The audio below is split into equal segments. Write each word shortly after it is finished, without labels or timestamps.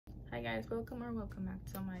Hi guys, welcome back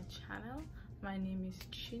to my channel. My name is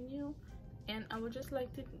Chinyu and I would just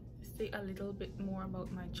like to say a little bit more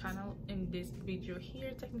about my channel in this video here.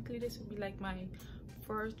 Technically this would be like my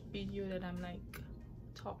first video that I'm like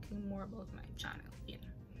talking more about my channel in.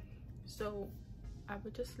 So I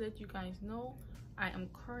would just let you guys know I am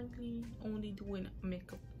currently only doing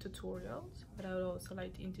makeup tutorials, but I would also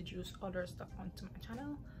like to introduce other stuff onto my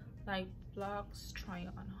channel like vlogs, try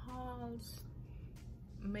on hauls,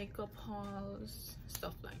 makeup hauls,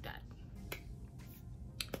 stuff like that.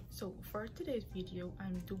 So for today's video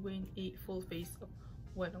I'm doing a full face of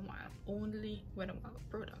Wet n Wild, only Wet n Wild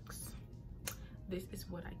products. This is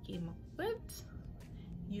what I came up with.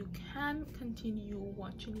 You can continue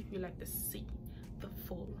watching if you like to see the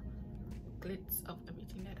full glitz of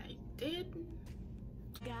everything that I did.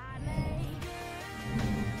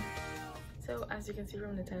 So as you can see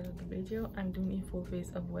from the title of the video, I'm doing a full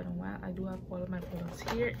face of Wet n Wild. I do have all of my products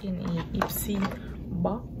here in a Ipsy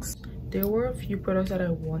box. There were a few products that I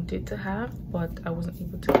wanted to have, but I wasn't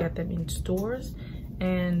able to get them in stores,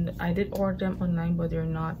 and I did order them online, but they're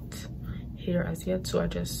not here as yet, so I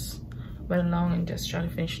just went along and just try to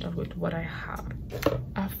finish up with what I have.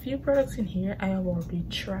 A few products in here I have already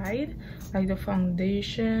tried, like the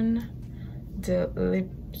foundation, the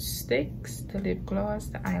lipsticks, the lip gloss,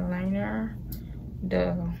 the eyeliner,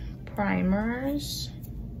 the primers,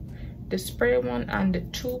 the spray one and the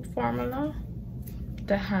tube formula,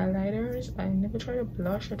 the highlighters. I never tried a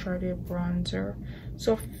blush, I tried a bronzer.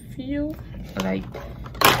 So a few, like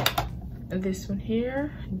this one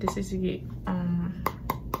here, this is the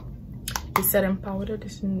setting powder.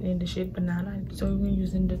 This is in the shade Banana, so we're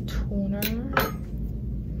using the toner.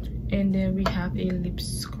 And then we have a lip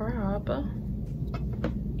scrub,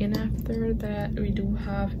 and after that we do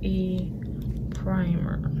have a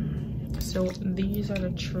primer. So these are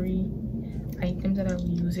the three items that I will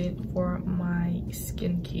use it for my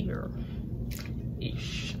skincare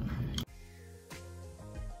ish.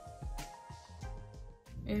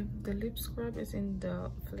 If the lip scrub is in the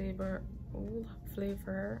flavor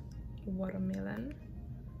watermelon,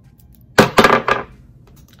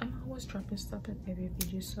 I'm always dropping stuff in every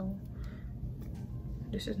video, so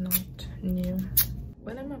this is not new.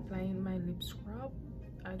 When I'm applying my lip scrub,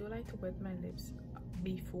 I do like to wet my lips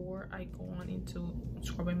before I go on into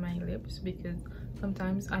scrubbing my lips, because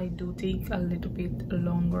sometimes I do take a little bit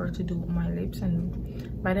longer to do my lips, and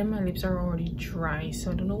by then my lips are already dry, so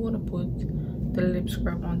I do not want to put the lip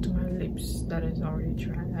scrub onto my lips that is already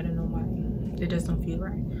dry. I don't know why, it doesn't feel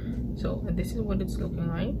right. So this is what it's looking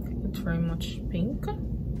like. It's very much pink.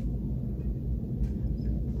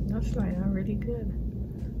 That's like really good.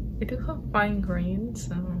 It does have fine grains,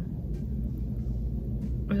 so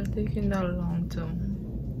it's taking that long to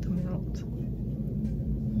melt.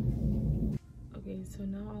 Okay, so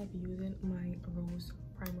now I'll be using my rose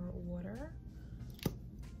primer water.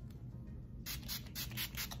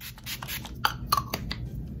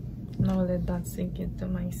 Now let that sink into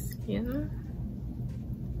my skin.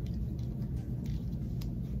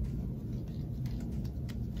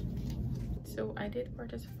 So I did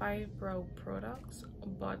purchase 5 brow products,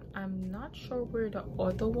 but I'm not sure where the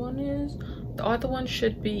other one is. The other one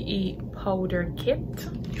should be a powder kit.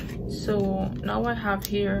 So now I have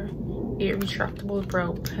here a retractable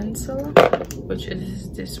brow pencil, which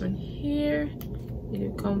is this one here.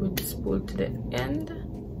 You come with the spool to the end,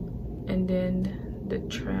 and then the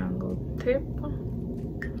triangle tip.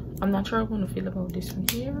 I'm not sure how I'm gonna feel about this one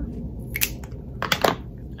here.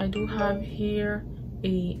 I do have here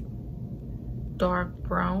a dark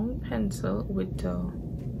brown pencil with the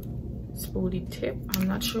spoolie tip. I'm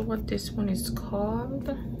not sure what this one is called.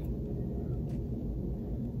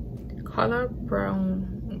 Color brow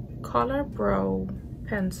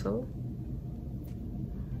pencil.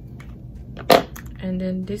 And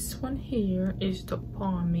then this one here is the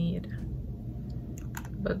pomade,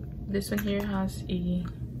 but this one here has a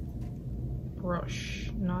brush,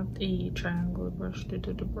 not a triangle brush to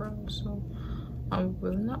do the brow, so I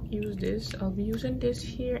will not use this. I'll be using this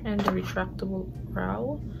here and the retractable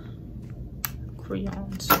brow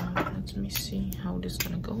crayon. So let me see how this is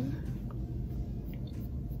gonna go.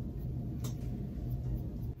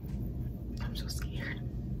 I'm so scared.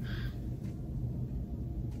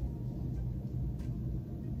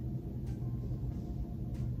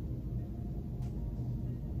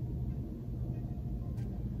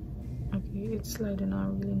 Okay, it's sliding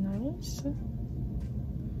out really nice.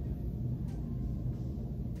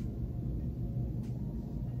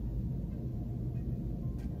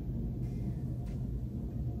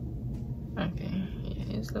 Okay,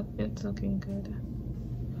 yeah, it's looking good.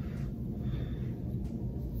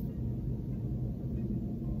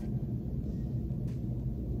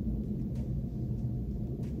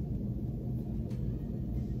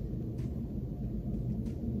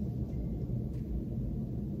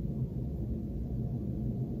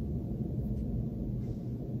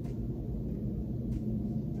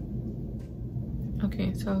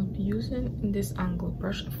 Okay, so I'll be using this angle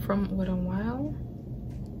brush from Wet n Wild.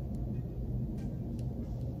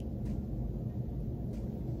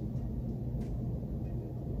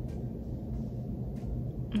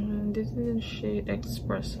 And this is the shade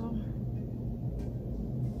Espresso.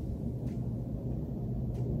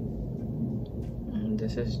 And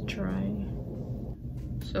this is dry.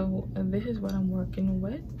 So this is what I'm working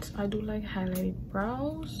with. I do like highlighted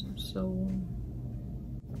brows, so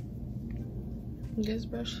this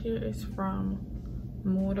brush here is from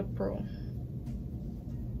Moda Pro.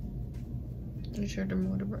 These are the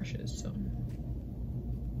Moda brushes. So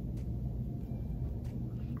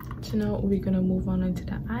now we're gonna move on into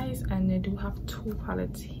the eyes, and I do have two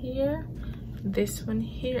palettes here. This one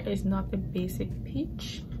here is not a basic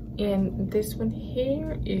peach, and this one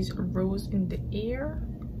here is Rose in the Air.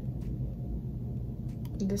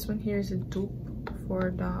 This one here is a dupe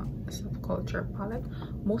for the Subculture palette.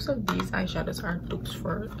 Most of these eyeshadows are dupes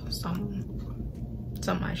for some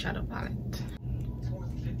eyeshadow palette.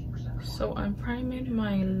 So I'm priming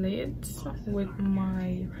my lids with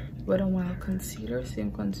my Wet n Wild concealer,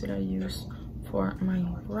 same concealer I use for my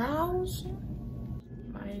brows.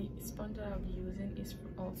 My sponge that I'll be using is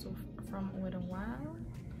also from Wet n Wild.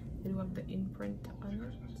 They do have the imprint on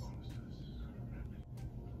it.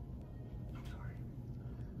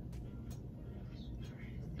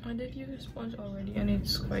 I did use a sponge already and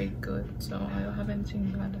it's quite good, so I don't have anything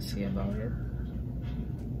bad to say about it.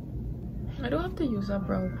 I don't have to use a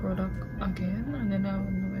brow product again, and then I will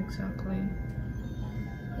know exactly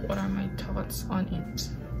what are my thoughts on it,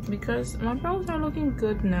 because my brows are looking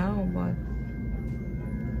good now, but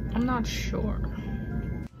I'm not sure.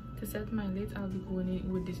 To set my lids, I'll be going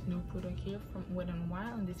in with this new product here from Wet n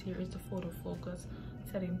Wild, and this here is the Photo Focus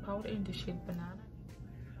setting powder in the shade Banana.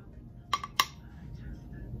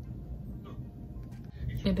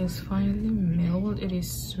 It is finely milled, it is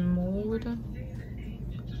smooth,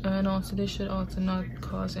 and also this should also not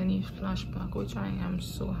cause any flashback, which I am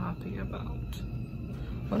so happy about.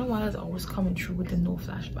 Wet n Wild is always coming through with the no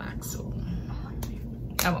flashback, so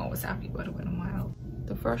I'm always happy about Wet n Wild.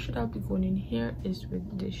 The first shade I'll be going in here is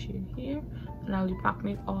with this shade here, and I'll be packing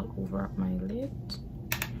it all over my lid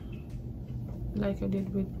like I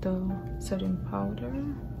did with the setting powder.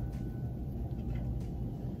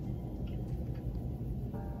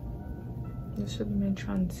 This should be my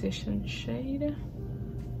transition shade.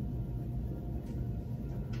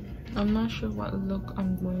 I'm not sure what look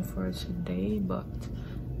I'm going for today, but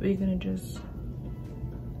we're gonna just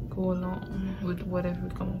go along with whatever we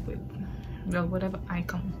come up with. Well, whatever I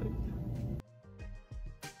come up with.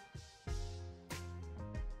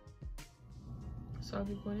 So I'll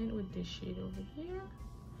be going in with this shade over here,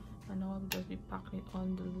 and now I'll just be packing it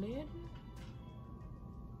on the lid.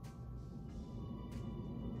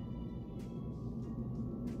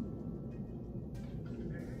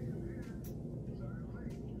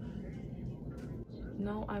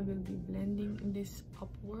 Now I will be blending this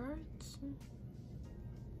upwards.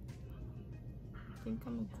 I think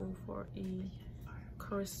I'm gonna go for a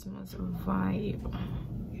Christmas vibe,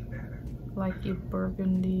 like a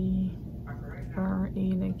burgundy or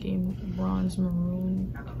like a bronze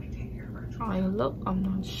maroon eye look. I'm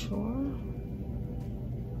not sure.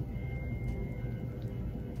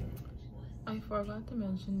 I forgot to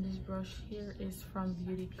mention this brush here is from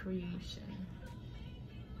Beauty Creation.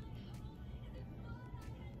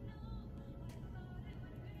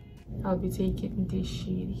 I'll be taking this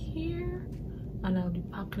shade here and I'll be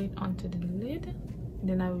packing it onto the lid,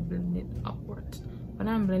 then I will blend it upwards. When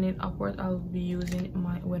I'm blending upwards, I'll be using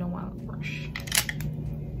my Wet n Wild brush.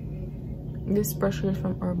 This brush is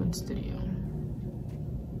from Urban Studio.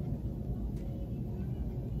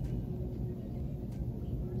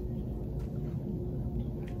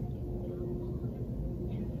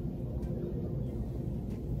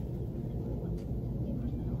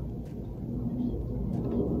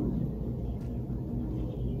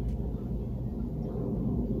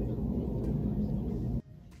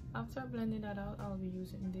 After blending that out, I'll be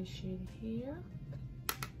using this shade here,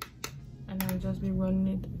 and I'll just be running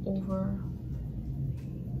it over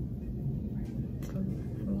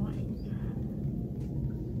the line.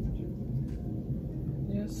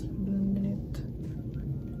 Just blending it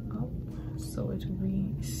up so it will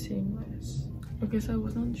be seamless. Okay, so I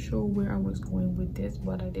was not sure where I was going with this,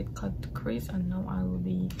 but I did cut the crease, and now I will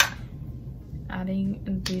be adding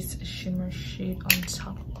this shimmer shade on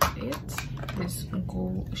top of it, this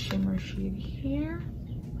gold shimmer shade here.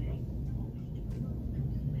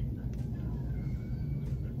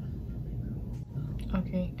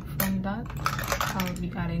 Okay, from that I'll be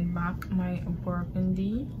adding back my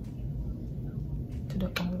burgundy to the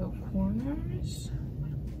outer corners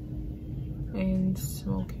and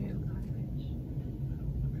smoke it.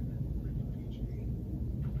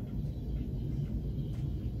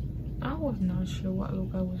 I was not sure what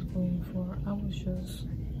look I was going for. I was just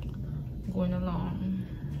going along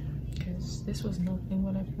because this was nothing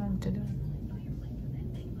what I planned to do.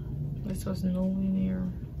 This was nowhere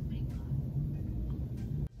near.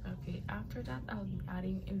 Okay, after that I'll be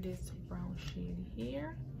adding in this brown shade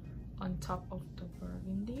here on top of the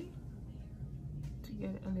burgundy to get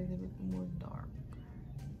it a little bit more dark.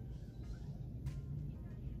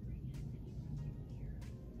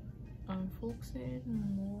 I'm focusing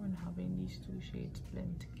more on having these two shades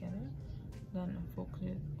blend together than I'm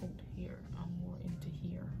focusing out here. I'm more into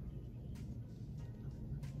here.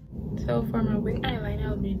 So for my wing eyeliner,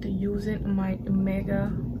 I'll be using my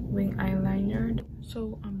Mega wing eyeliner.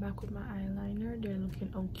 So I'm back with my eyeliner. They're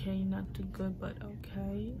looking okay, not too good, but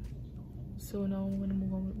okay. So now I'm gonna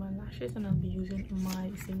move on with my lashes, and I'll be using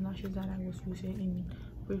my same lashes that I was using in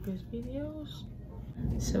previous videos.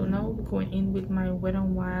 So now we're going in with my Wet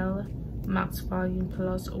n Wild Max Volume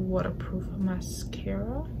Plus Waterproof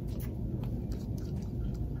Mascara.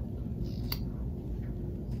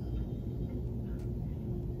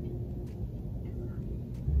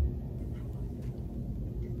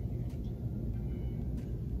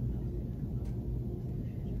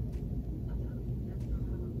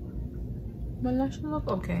 My lashes look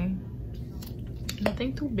okay.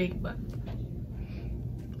 Nothing too big, but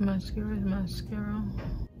mascara is mascara.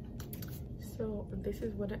 So this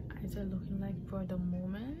is what the eyes are looking like for the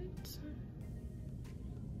moment.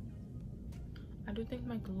 I do think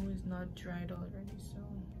my glue is not dried already,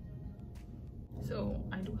 so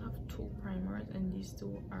I do have two primers, and these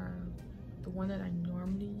two are the one that I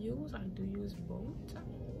normally use. I do use both,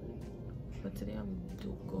 but today I will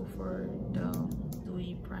do go for the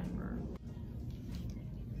dewy primer.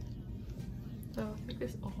 So I'll take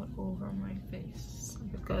this all over my face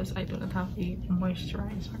because I do not have a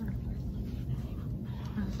moisturizer.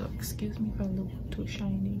 So excuse me if I look too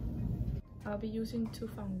shiny. I'll be using two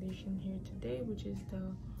foundation here today, which is the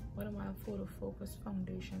Wet n Wild Photo Focus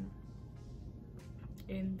foundation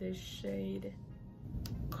in the shade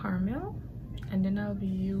Caramel, and then I'll be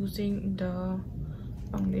using the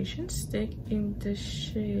foundation stick in the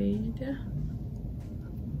shade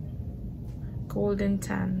Golden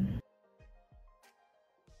Tan.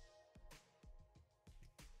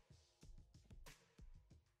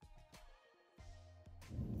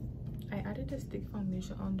 I added the stick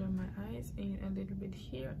foundation under my eyes and a little bit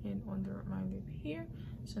here and under my lip here.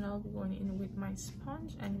 So now I'll be going in with my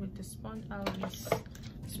sponge, and with the sponge I'll be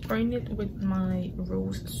spraying it with my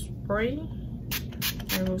rose spray,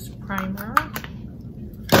 my rose primer.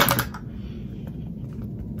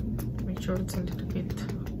 Make sure it's a little bit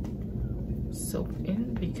soaked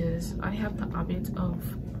in because I have the habit of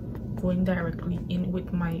going directly in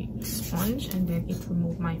with my sponge and then it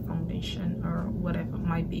remove my foundation or whatever,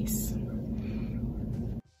 my base.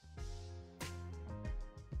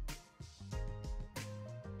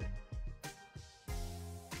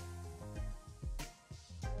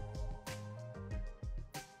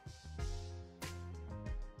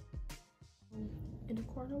 In the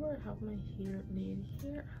corner where I have my hair laid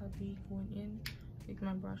here, I'll be going in with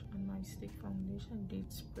my brush and my stick foundation. I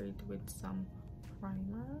did spray it with some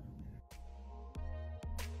primer.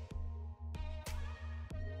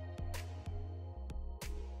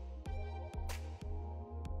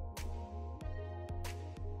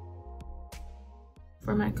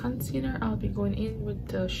 For my concealer, I'll be going in with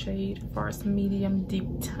the shade First Medium Deep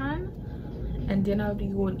Tan, and then I'll be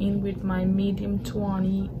going in with my medium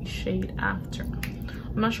 20 shade After.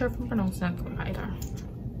 I'm not sure if I'm pronouncing that correct either.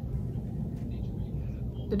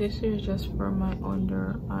 So this is just for my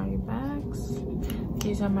under eye bags.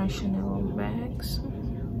 These are my Chanel bags.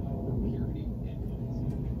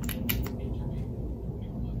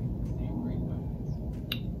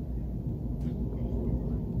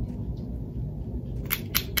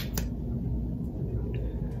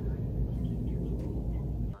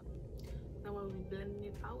 Blending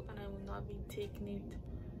it out, and I will not be taking it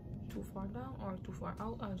too far down or too far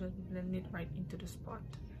out. I'll just blend it right into the spot.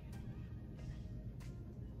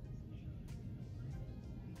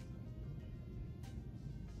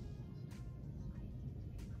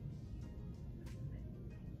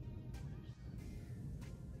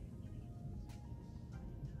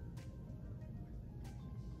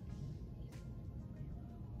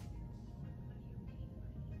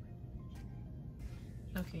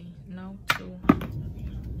 Okay, now to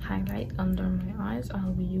highlight under my eyes,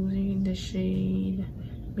 I'll be using the shade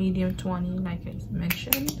Medium 20 like I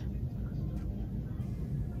mentioned.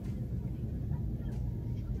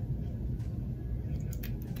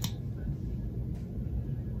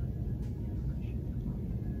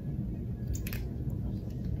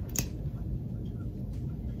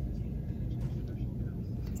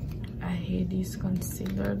 this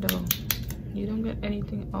concealer though. You don't get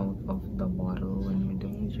anything out of the bottle when you're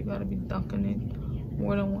doing it. You gotta be dunking it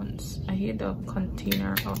more than once. I hate the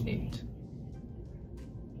container of it.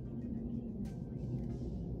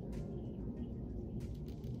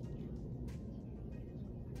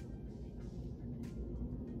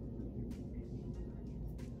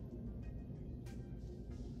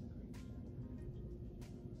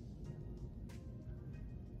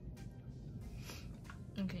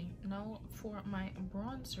 Okay, now for my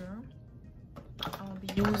bronzer, I'll be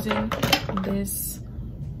using this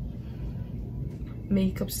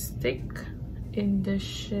makeup stick in the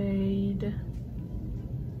shade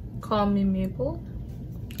Call Me Maple.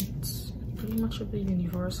 It's pretty much of a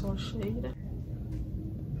universal shade.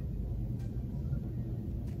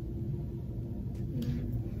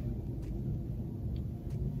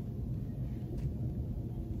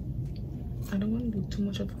 I don't want to do too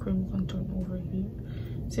much of cream contour over here,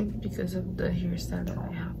 simply because of the hairstyle that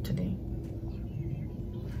I have today.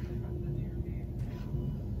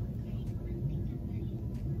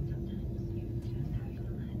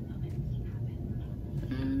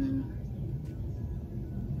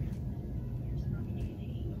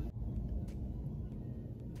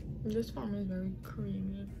 This form is very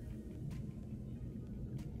creamy.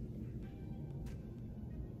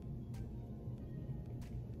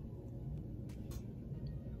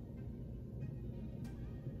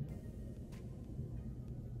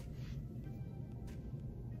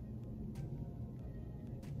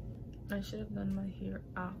 I should have done my hair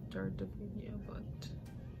after the video, but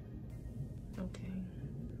okay.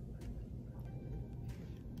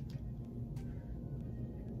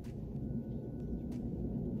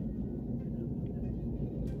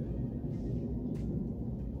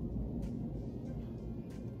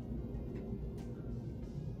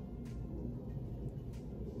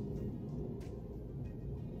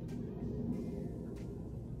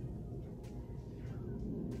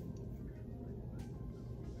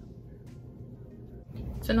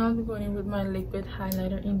 So now I'll be going in with my liquid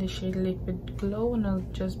highlighter in the shade Liquid Glow, and I'll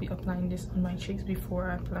just be applying this on my cheeks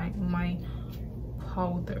before I apply my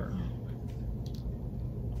powder.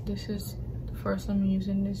 This is the first time I'm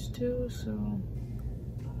using this too, so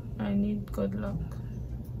I need good luck.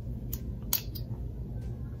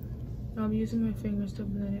 I'll be using my fingers to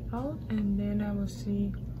blend it out, and then I will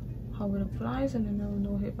see how it applies, and then I'll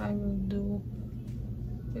know if I will do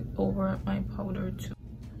it over my powder too.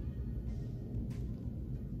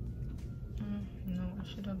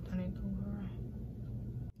 I should have done it over.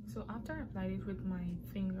 So after I applied it with my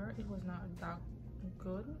finger, it was not that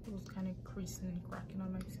good. It was kind of creasing and cracking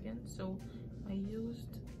on my skin, so I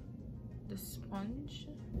used the sponge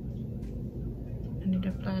and it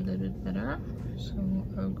applied a little bit better. So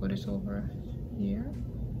I'll go this over here.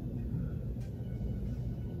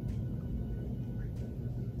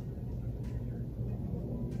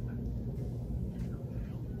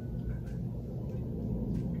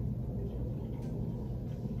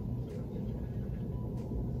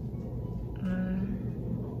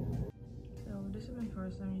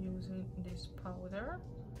 First I'm using this powder,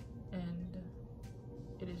 and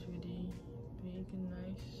it is really big and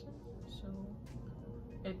nice, so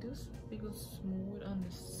it does feel smooth on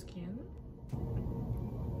the skin.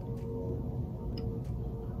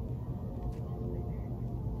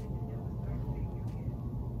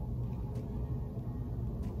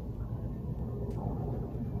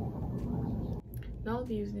 Now I'll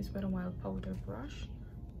be using this Wet n Wild powder brush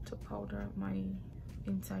to powder my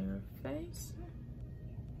entire face.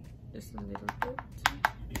 Just a little bit.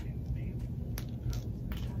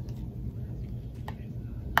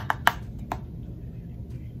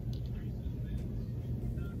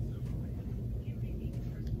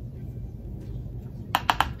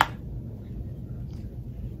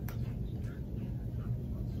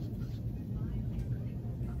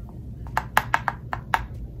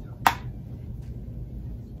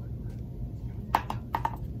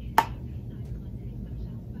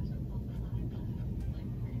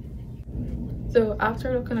 So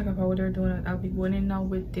after looking like a powder donut, I'll be going in now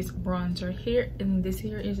with this bronzer here, and this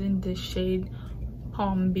here is in the shade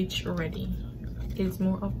Palm Beach Ready. It's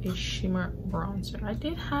more of a shimmer bronzer. I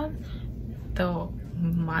did have the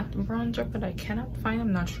matte bronzer, but I cannot find,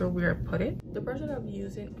 I'm not sure where I put it. The brush that I'll be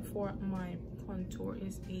using for my contour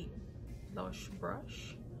is a blush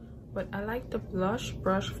brush, but I like the blush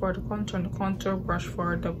brush for the contour and the contour brush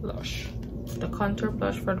for the blush. The contour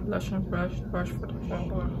brush for the blush and brush for the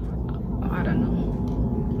contour. I don't know.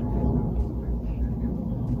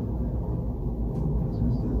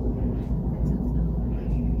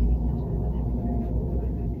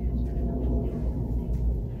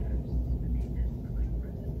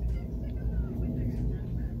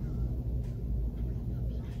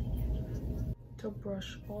 To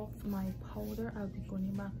brush off my powder, I'll be going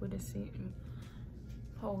back with the same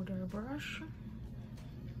powder brush.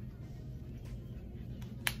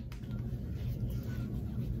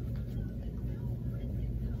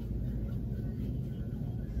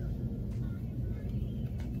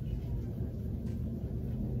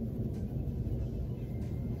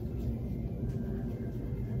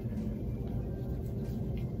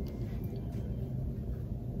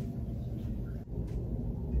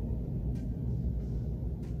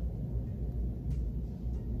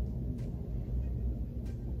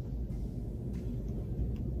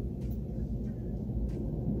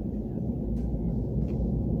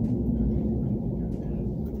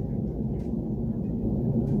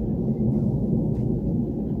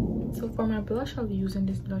 For my blush, I'll be using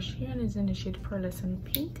this blush here, and it's in the shade Pearlescent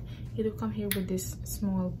Pink. It will come here with this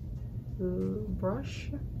small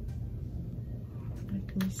brush.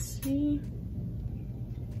 Let me see.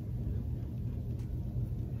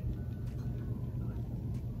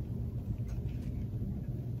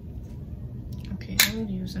 Okay, I will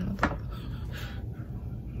use another.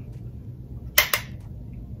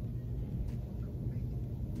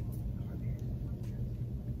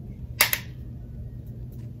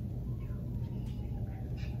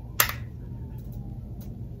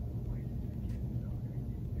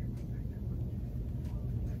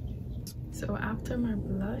 So after my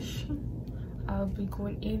blush, I'll be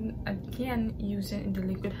going in again using the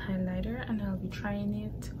liquid highlighter, and I'll be trying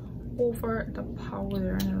it over the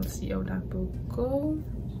powder, and I'll see how that will go.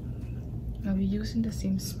 I'll be using the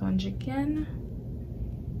same sponge again.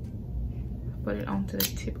 Put it onto the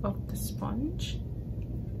tip of the sponge,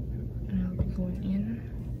 and I'll be going in.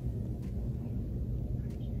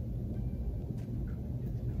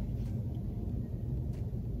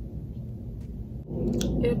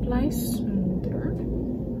 It applies smoother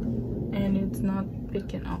and it's not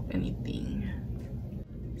picking up anything.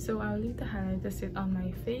 So I'll leave the highlighter sit on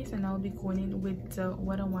my face, and I'll be going in with the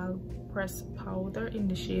Wet n Wild pressed powder in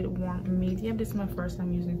the shade Warm Medium. This is my first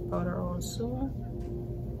time using powder also.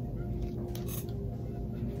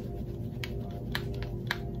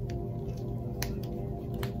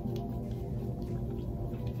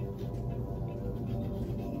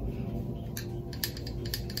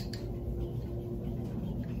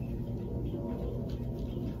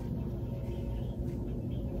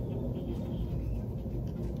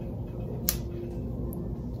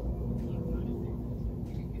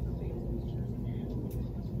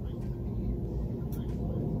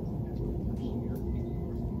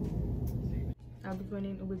 I'll be going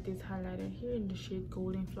in with this highlighter here in the shade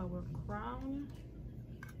Golden Flower Crown,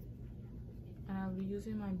 and I'll be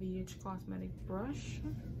using my BH Cosmetic brush.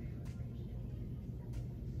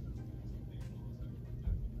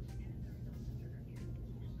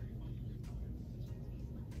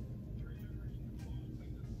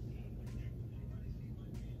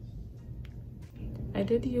 I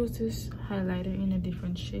did use this highlighter in a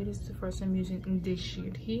different shade. It's the first time using in this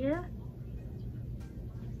shade here.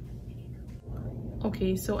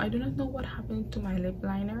 Okay, so I do not know what happened to my lip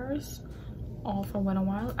liners all for Wet n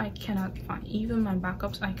Wild. I cannot find even my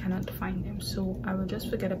backups. I cannot find them, so I will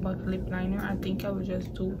just forget about lip liner. I think I will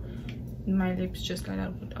just do my lips just like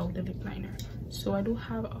that without the lip liner. So I do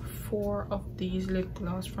have 4 of these lip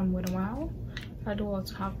gloss from Wet n Wild. I do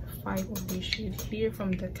also have 5 of these shades here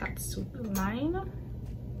from the Catsuit line.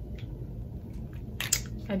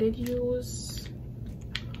 I did use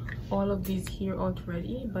all of these here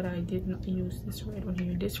already, but I did not use this red one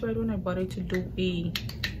here. This red one I bought it to do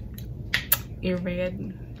a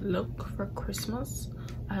red look for Christmas.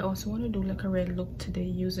 I also want to do like a red look today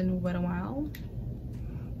using Wet n Wild,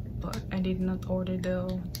 but I did not order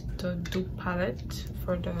the dupe palette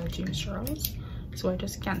for the James Charles, so I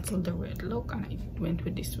just canceled the red look and I went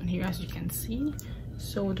with this one here, as you can see.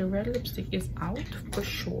 So the red lipstick is out for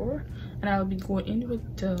sure, and I'll be going in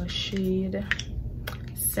with the shade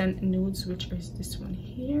Scent Nudes, which is this one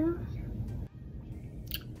here.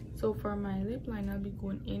 So for my lip line, I'll be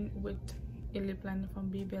going in with a lip liner from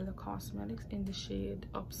Babella Cosmetics in the shade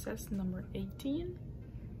Obsessed number 18,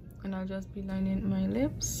 and I'll just be lining my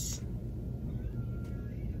lips.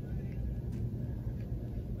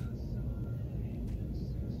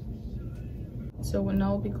 So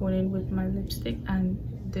now I'll be going in with my lipstick, and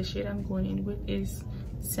the shade I'm going in with is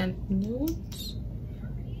Scent Nudes.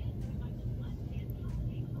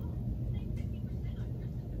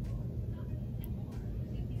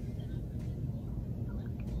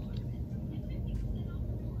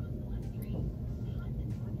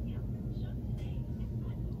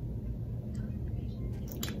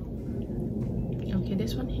 Okay,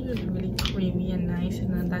 this one here is really creamy and nice, and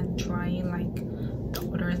not that dry like the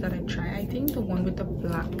others that I try. I think the one with the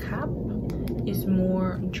black cap is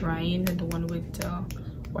more drying than the one with the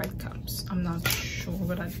white caps. I'm not sure,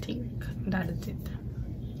 but I think that is it.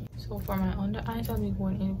 So for my under eyes, I'll be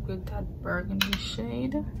going in with that burgundy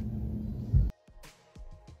shade.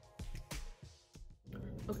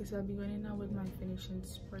 Okay, so I'll be going in now with my finishing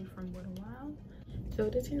spray from Wet n Wild. So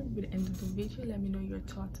this is the end of the video. Let me know your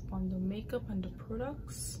thoughts on the makeup and the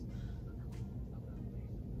products.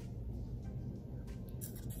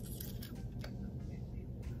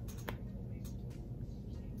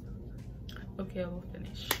 Okay, I will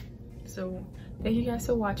finish. So thank you guys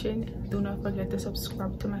for watching. Do not forget to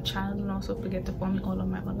subscribe to my channel, and also forget to follow me all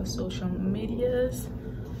on my other social medias.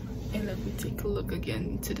 And let me take a look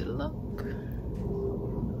again to the look.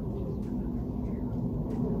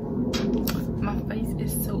 My face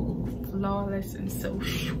is so flawless and so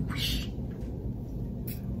swoosh.